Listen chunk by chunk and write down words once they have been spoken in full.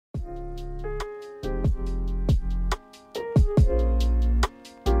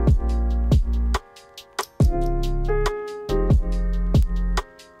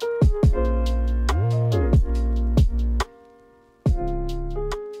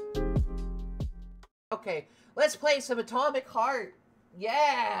Okay, let's play some Atomic Heart.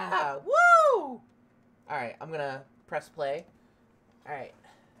 Yeah! Woo! Alright, I'm gonna press play. Alright.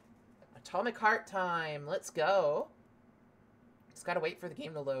 Atomic Heart time. Let's go. Just gotta wait for the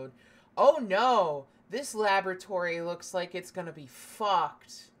game to load. Oh no! This laboratory looks like it's gonna be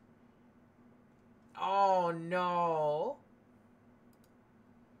fucked. Oh no.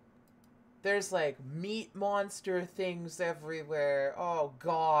 There's like meat monster things everywhere. Oh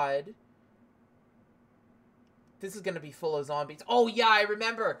god. This is gonna be full of zombies. Oh yeah, I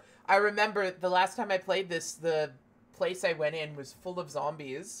remember. I remember the last time I played this, the place I went in was full of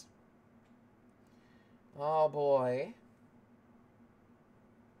zombies. Oh boy.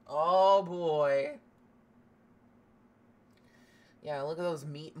 Oh boy. Yeah, look at those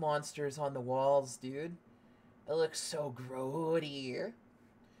meat monsters on the walls, dude. It looks so grody.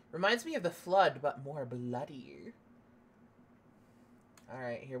 Reminds me of the Flood, but more bloody.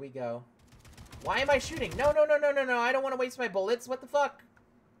 Alright, here we go. Why am I shooting? No, no, no, no, no, no. I don't want to waste my bullets. What the fuck?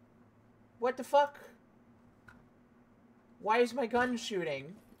 What the fuck? Why is my gun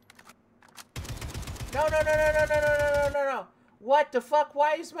shooting? No, no, no, no, no, no, no, no, no, no, no. What the fuck?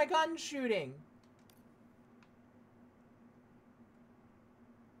 Why is my gun shooting?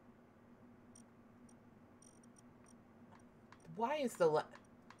 Why is the...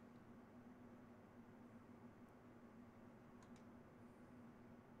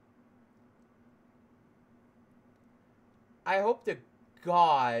 I hope to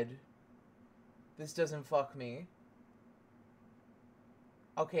God this doesn't fuck me.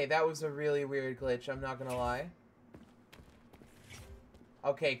 Okay, that was a really weird glitch, I'm not gonna lie.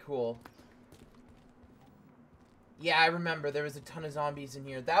 Okay, cool. Yeah, I remember there was a ton of zombies in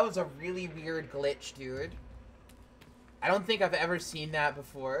here. That was a really weird glitch, dude. I don't think I've ever seen that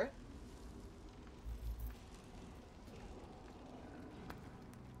before.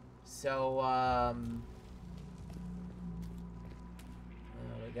 So,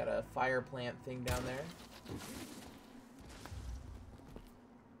 we got a fire plant thing down there.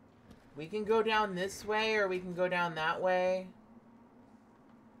 We can go down this way, or we can go down that way.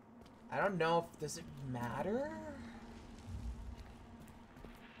 I don't know if... Does it matter?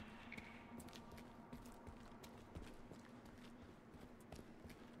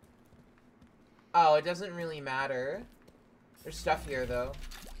 Oh, it doesn't really matter. There's stuff here, though.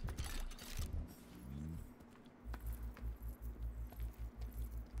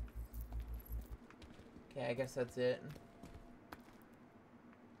 Okay, I guess that's it.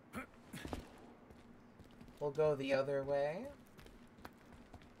 We'll go the other way.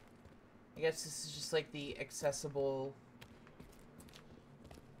 I guess this is just like the accessible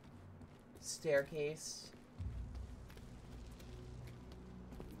staircase.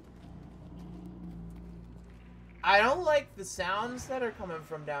 I don't like the sounds that are coming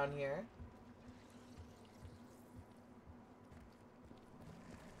from down here.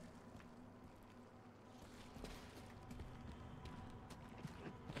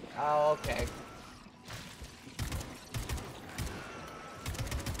 Oh, okay.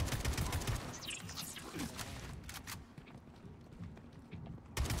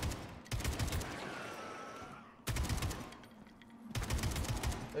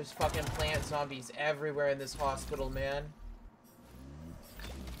 There's fucking plant zombies everywhere in this hospital, man.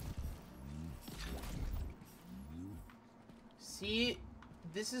 See,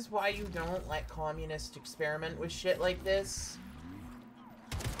 this is why you don't let communists experiment with shit like this.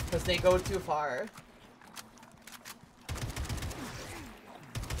 Because they go too far.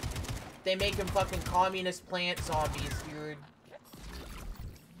 They make them fucking communist plant zombies, dude.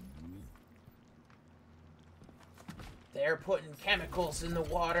 They're putting chemicals in the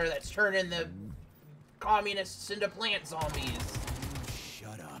water that's turning the communists into plant zombies.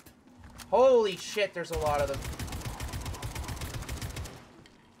 Shut up. Holy shit, there's a lot of them.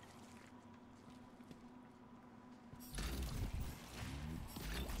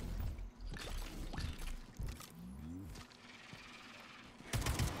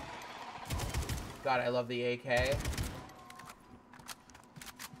 God, I love the AK.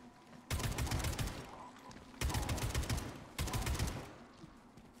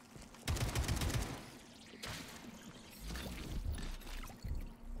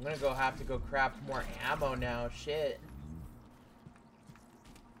 I'm gonna have to go craft more ammo now, shit.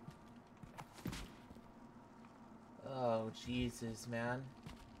 Oh, Jesus, man.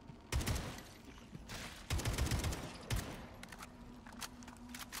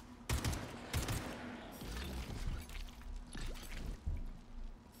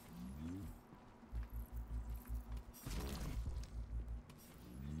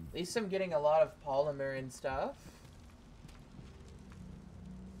 At least I'm getting a lot of polymer and stuff.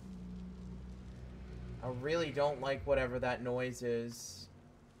 I really don't like whatever that noise is.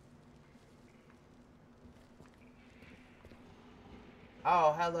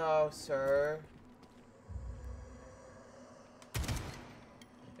 Oh, hello, sir.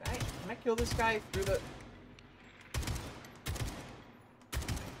 Can I kill this guy through the...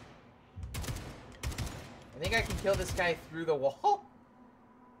 I think I can kill this guy through the wall.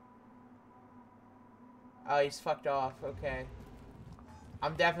 Oh, he's fucked off. Okay.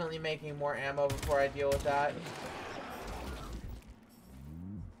 I'm definitely making more ammo before I deal with that.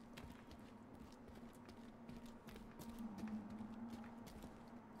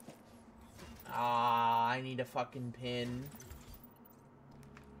 Ah, I need a fucking pin.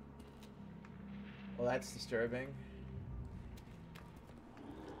 Well, that's disturbing.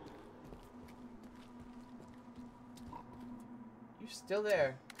 You're still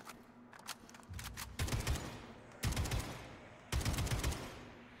there.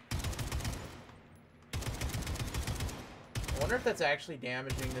 I wonder if that's actually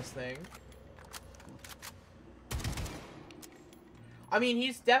damaging this thing. I mean,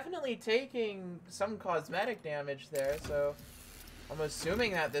 he's definitely taking some cosmetic damage there, so I'm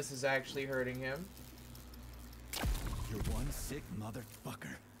assuming that this is actually hurting him. You're one sick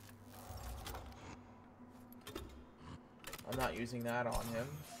motherfucker. I'm not using that on him.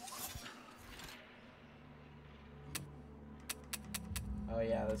 Oh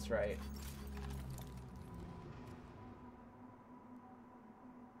yeah, that's right.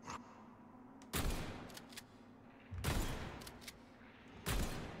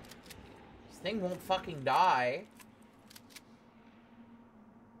 This thing won't fucking die.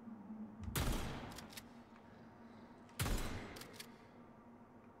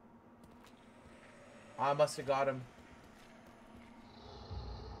 I must have got him.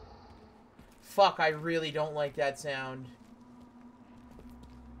 Fuck, I really don't like that sound.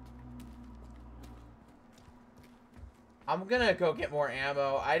 I'm gonna go get more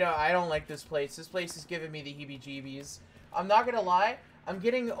ammo. I don't like this place. This place is giving me the heebie-jeebies. I'm not gonna lie. I'm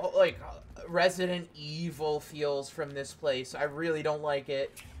getting, like, Resident Evil feels from this place. I really don't like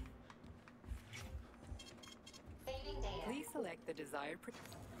it. Please select the desired...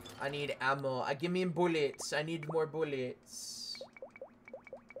 I need ammo. Give me bullets. I need more bullets.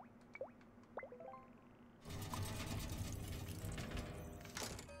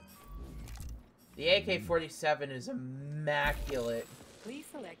 The AK-47 is immaculate. Please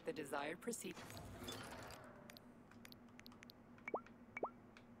select the desired procedure.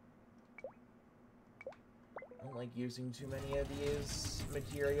 I don't like using too many of these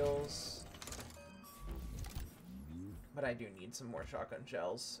materials. But I do need some more shotgun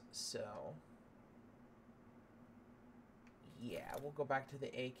shells, so... yeah, we'll go back to the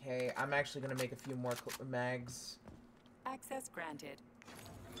AK. I'm actually going to make a few more mags. Access granted.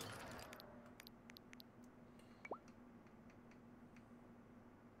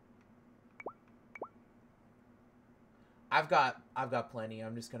 I've got plenty.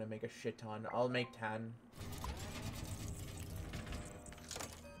 I'm just going to make a shit ton. I'll make 10.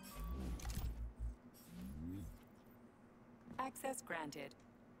 Access granted.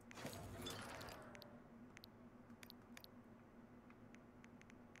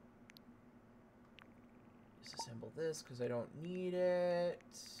 Disassemble this because I don't need it.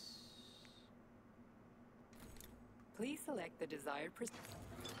 Please select the desired procedure.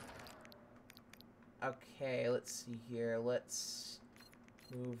 Okay, let's see here. Let's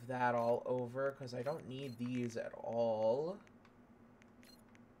move that all over because I don't need these at all.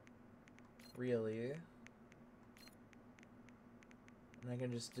 Really. And I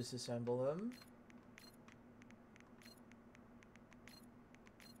can just disassemble them.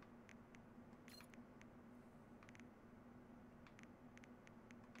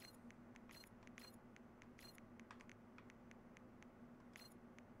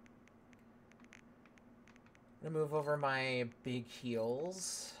 I'm gonna move over my big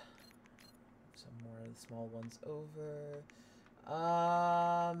heals. Some more of the small ones over.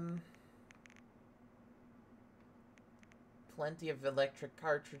 Plenty of electric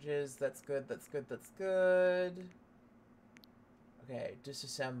cartridges. That's good, that's good, that's good. Okay,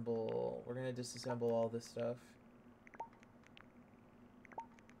 disassemble. We're gonna disassemble all this stuff.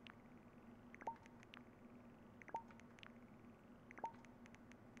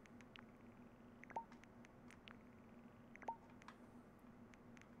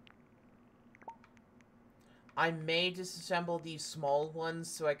 I may disassemble these small ones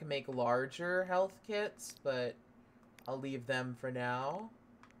so I can make larger health kits, but I'll leave them for now.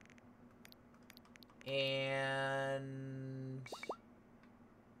 And...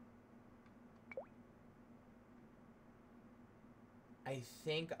 I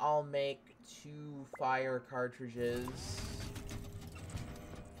think I'll make 2 fire cartridges.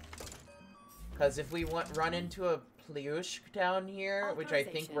 Because if we run into a Plyushk down here, which I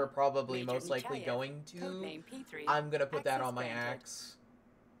think we're probably most likely going to, I'm gonna put that on my axe.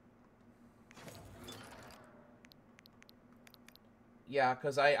 Yeah,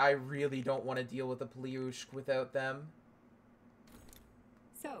 because I really don't want to deal with a Plyushk without them.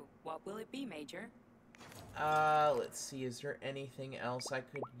 So, what will it be, Major? Let's see, is there anything else I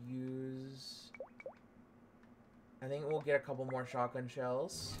could use? I think we'll get a couple more shotgun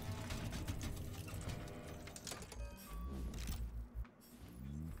shells.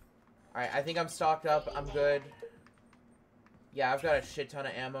 Alright, I think I'm stocked up. I'm good. Yeah, I've got a shit ton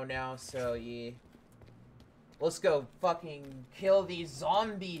of ammo now, so yeah. Let's go fucking kill these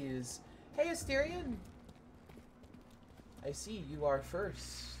zombies. Hey, Asterion. I see you are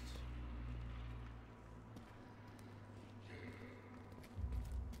first.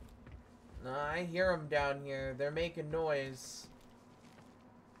 I hear them down here. They're making noise.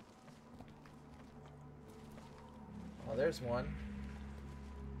 Oh, there's one.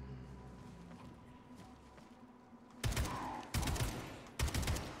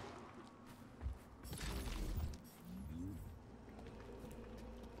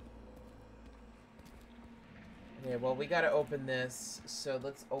 Okay, well, we gotta open this, so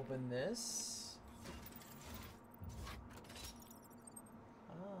let's open this.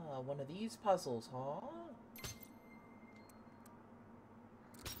 Ah, one of these puzzles, huh?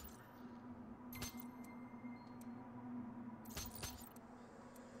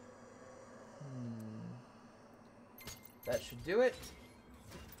 That should do it.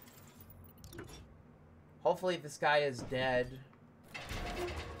 Hopefully this guy is dead.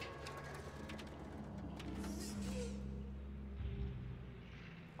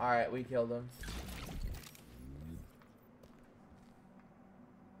 Alright, we killed him.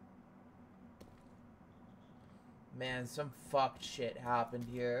 Man, some fucked shit happened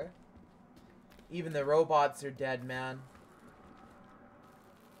here. Even the robots are dead, man.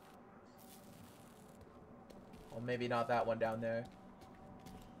 Well, maybe not that one down there.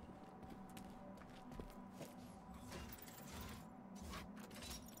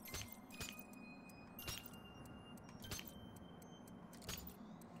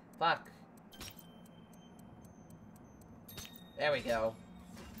 Fuck. There we go.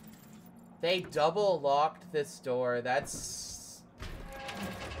 They double locked this door. That's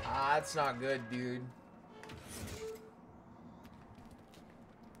not good, dude.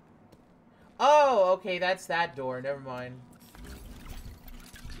 Oh, okay, that's that door. Never mind.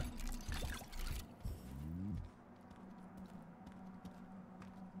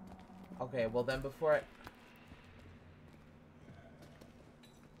 Okay, well then before I...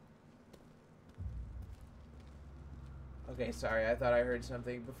 Okay, sorry, I thought I heard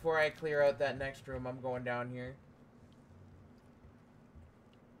something. Before I clear out that next room, I'm going down here.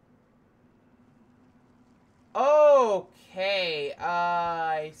 Okay,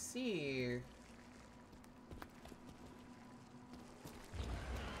 I see.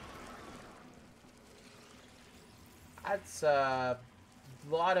 That's a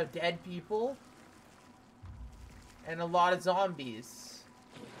lot of dead people. And a lot of zombies.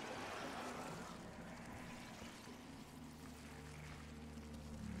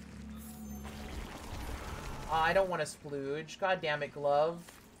 I don't want to splooge. God damn it, glove.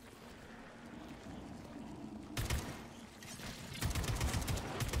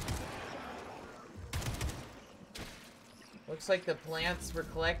 Looks like the plants were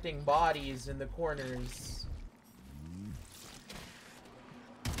collecting bodies in the corners.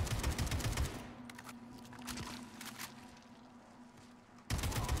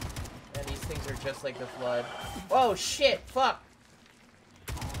 And these things are just like the flood. Oh shit, fuck!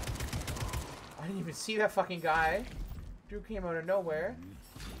 I didn't even see that fucking guy. Drew came out of nowhere.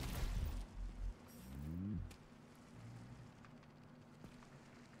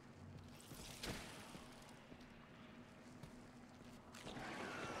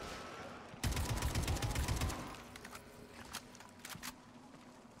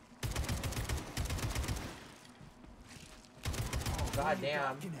 Oh,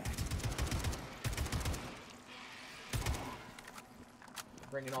 goddamn.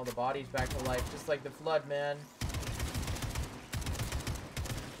 Bringing all the bodies back to life, just like the flood, man.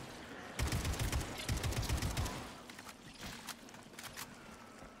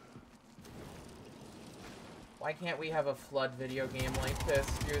 Why can't we have a flood video game like this?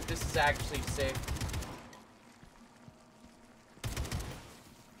 Dude, this is actually sick.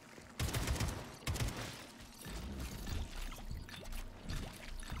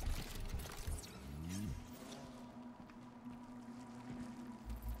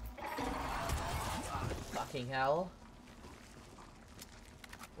 Fucking hell.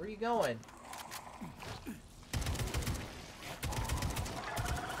 Where are you going?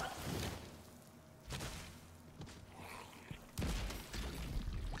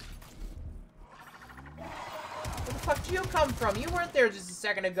 Where the fuck did you come from? You weren't there just a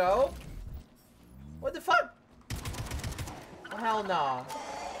second ago. What the fuck? Oh, hell no.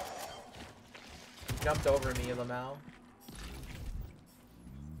 You jumped over me, Lamau.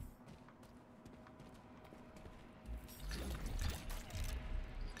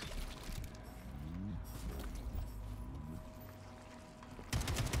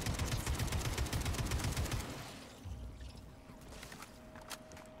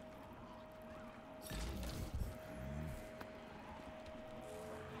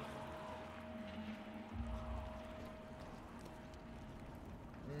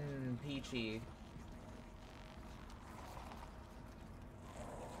 Peachy.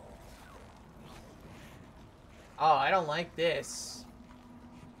 Oh, I don't like this.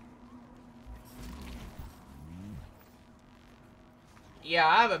 Yeah,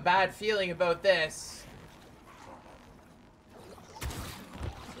 I have a bad feeling about this.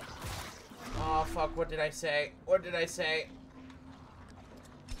 Oh, fuck, what did I say? What did I say?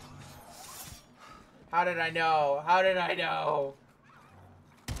 How did I know? How did I know?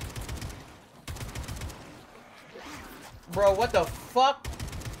 Bro, what the fuck?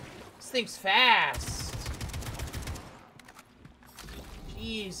 This thing's fast.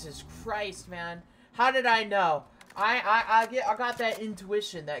 Jesus Christ, man. How did I know? I got that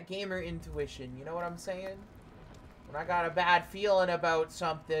intuition, that gamer intuition. You know what I'm saying? When I got a bad feeling about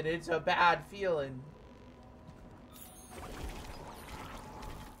something, it's a bad feeling.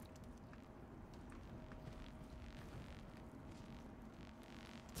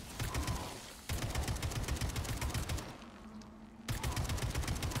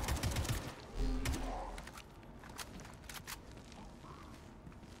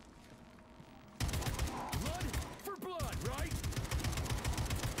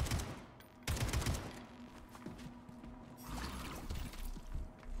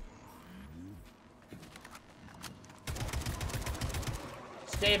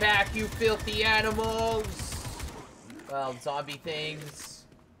 Stay back, you filthy animals! Well, zombie things.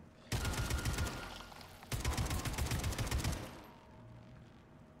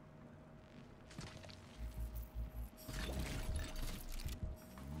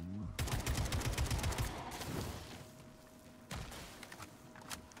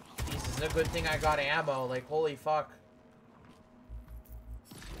 This is a good thing I got ammo, like, holy fuck.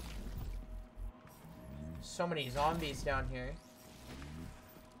 So many zombies down here.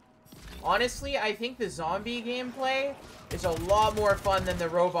 Honestly, I think the zombie gameplay is a lot more fun than the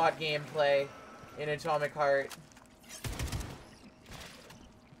robot gameplay in Atomic Heart.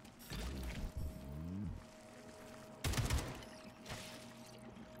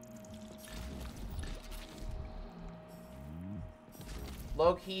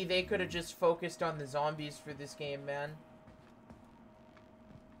 Low-key, they could have just focused on the zombies for this game, man.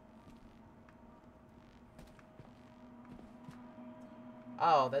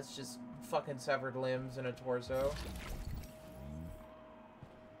 Oh, that's just fucking severed limbs and a torso.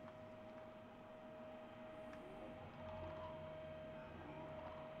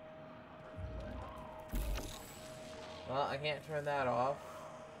 Well, I can't turn that off.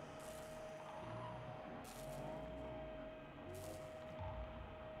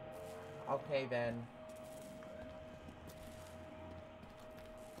 Okay, then.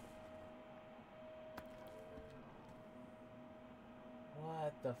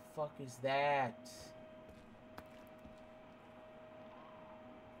 What the fuck is that?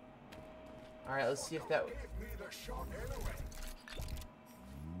 Alright, let's see if that...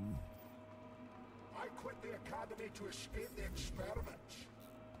 I quit the academy to escape the experiments.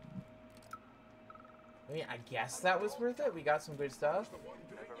 I mean, I guess that was worth it. We got some good stuff.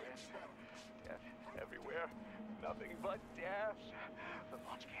 Everywhere, nothing but death. The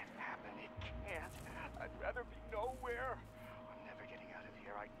launch can't happen. It can't. I'd rather be nowhere. I'm never getting out of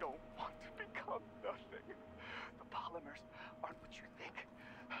here. I don't want to become nothing. The polymers aren't what you think.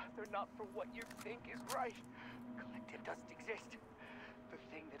 They're not for what you think is right. Collective doesn't exist. The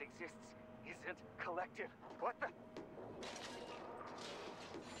thing that exists isn't collective. What the?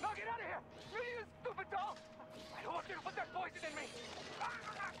 No, get out of here! You stupid doll! I don't want you to put that poison in me!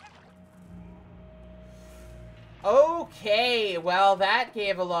 Okay, well, that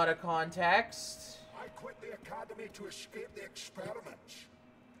gave a lot of context. I quit the academy to escape the experiments.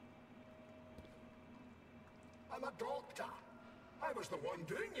 I'm a doctor. I was the one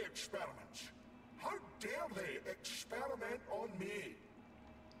doing the experiments. How dare they experiment on me?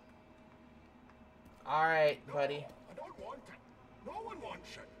 Alright, No, buddy. I don't want it. No one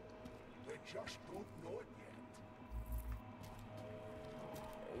wants it. They just don't know it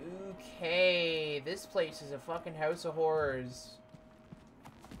yet. Okay, this place is a fucking house of horrors.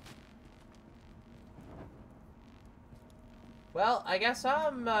 Well, I guess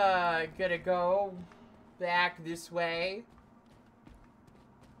I'm gonna go back this way.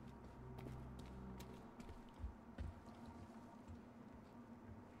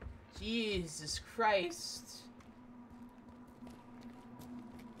 Jesus Christ.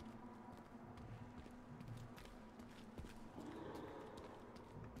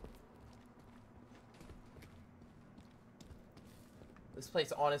 This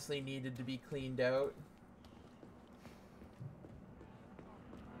place honestly needed to be cleaned out.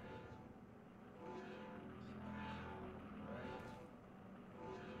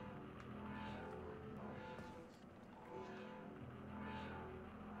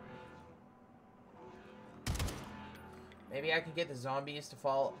 Maybe I can get the zombies to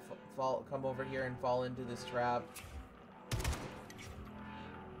come over here and fall into this trap.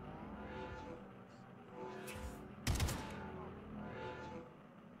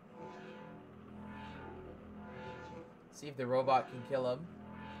 See if the robot can kill him.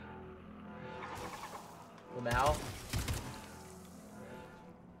 Lamau.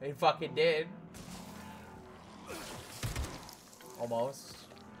 He fucking did. Almost.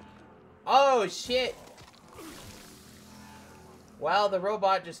 Oh, shit! Well, the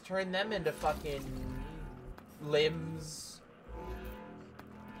robot just turned them into fucking limbs.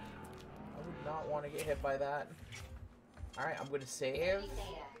 I would not want to get hit by that. Alright, I'm gonna save.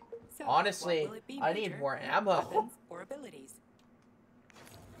 So, Honestly, what will it be, I need Major? more ammo. Weapons or abilities?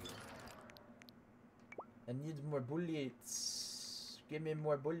 I need more bullets. Give me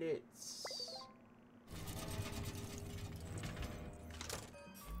more bullets.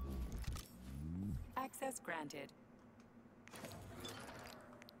 Access granted.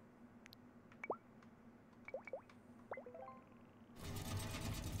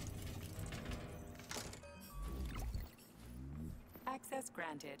 Access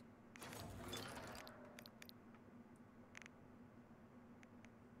granted.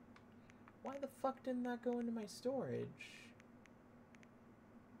 Why the fuck didn't that go into my storage?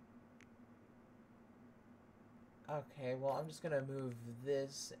 Okay, well, I'm just gonna move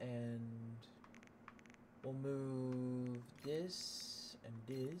this and we'll move this and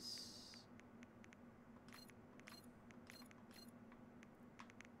this.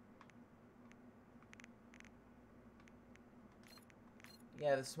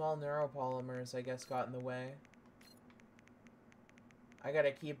 Yeah, the small neuropolymers, I guess, got in the way. I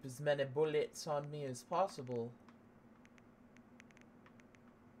gotta keep as many bullets on me as possible.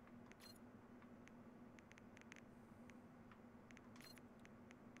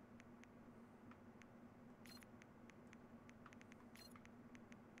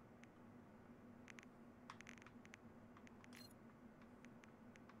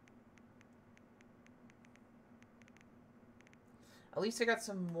 At least I got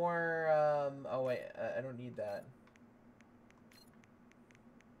some more, oh wait, I don't need that.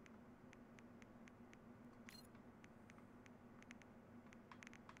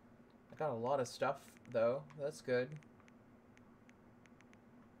 I got a lot of stuff, though. That's good.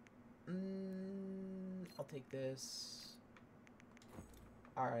 I'll take this.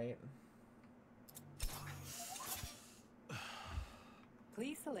 Alright.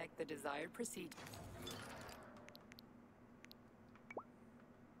 Please select the desired procedure.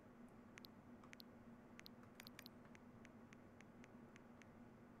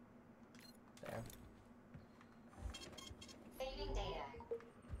 There. Saving data.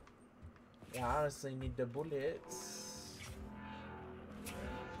 Yeah, I honestly need the bullets.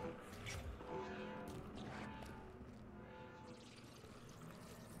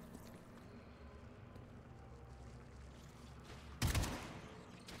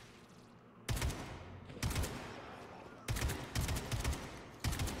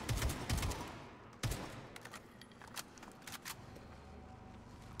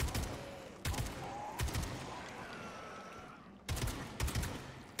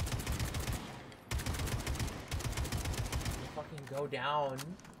 Go down.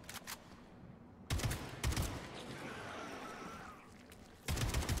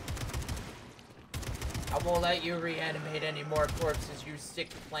 I won't let you reanimate any more corpses, you sick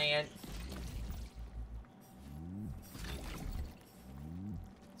plant.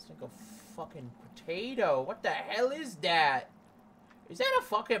 It's like a fucking potato. What the hell is that? Is that a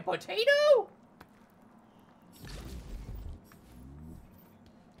fucking potato?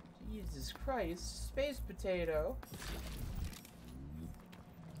 Jesus Christ, space potato.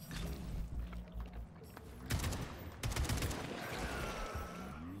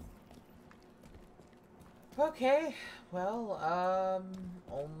 Okay, well,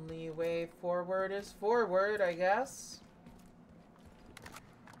 only way forward is forward, I guess.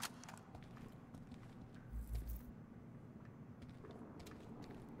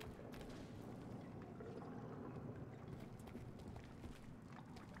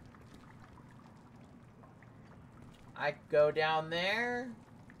 I could go down there,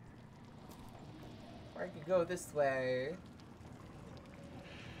 or I could go this way.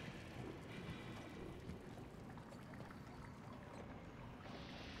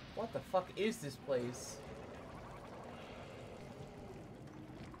 What the fuck is this place?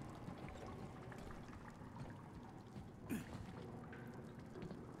 I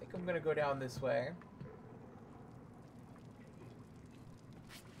think I'm gonna go down this way.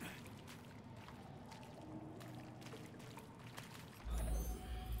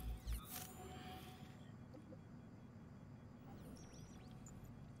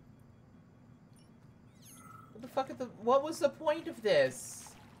 What the fuck is what was the point of this?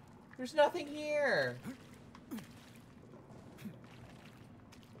 There's nothing here.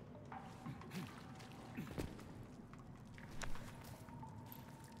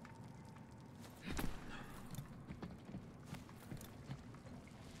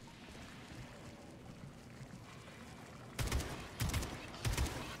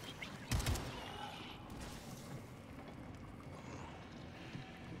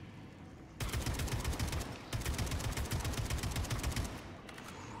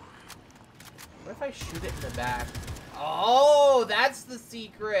 What if I shoot it in the back? Oh, that's the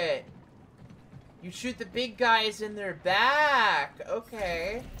secret. You shoot the big guys in their back.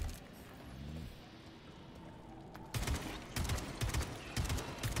 Okay.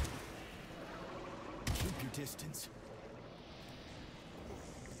 Keep your distance.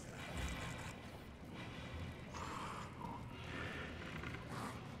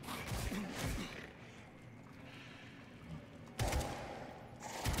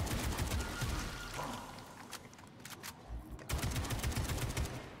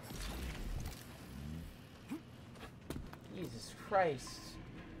 Jesus Christ.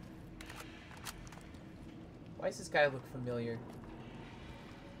 Why does this guy look familiar?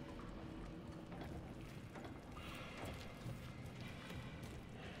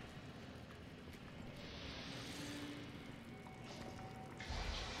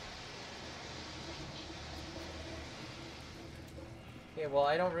 Okay, well,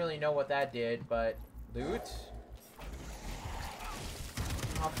 I don't really know what that did, but... Loot?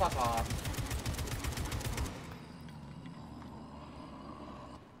 Oh, fuck off.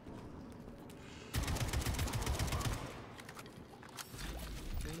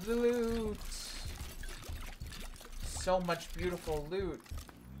 Loot! So much beautiful loot.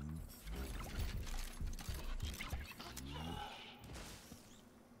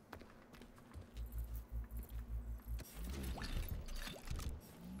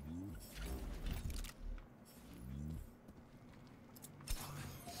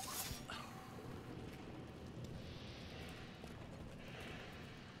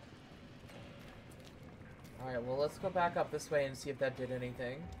 Alright, well, let's go back up this way and see if that did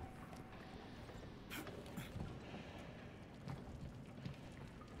anything.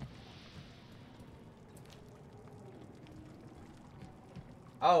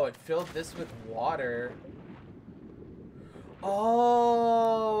 Oh, it filled this with water.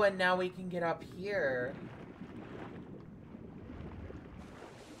 Oh, and now we can get up here.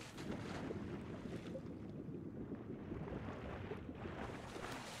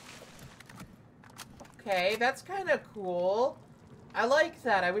 Okay, that's kind of cool. I like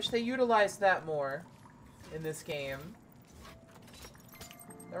that. I wish they utilized that more in this game.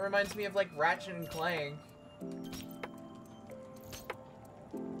 That reminds me of, like, Ratchet and Clank.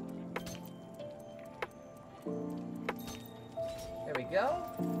 There we go.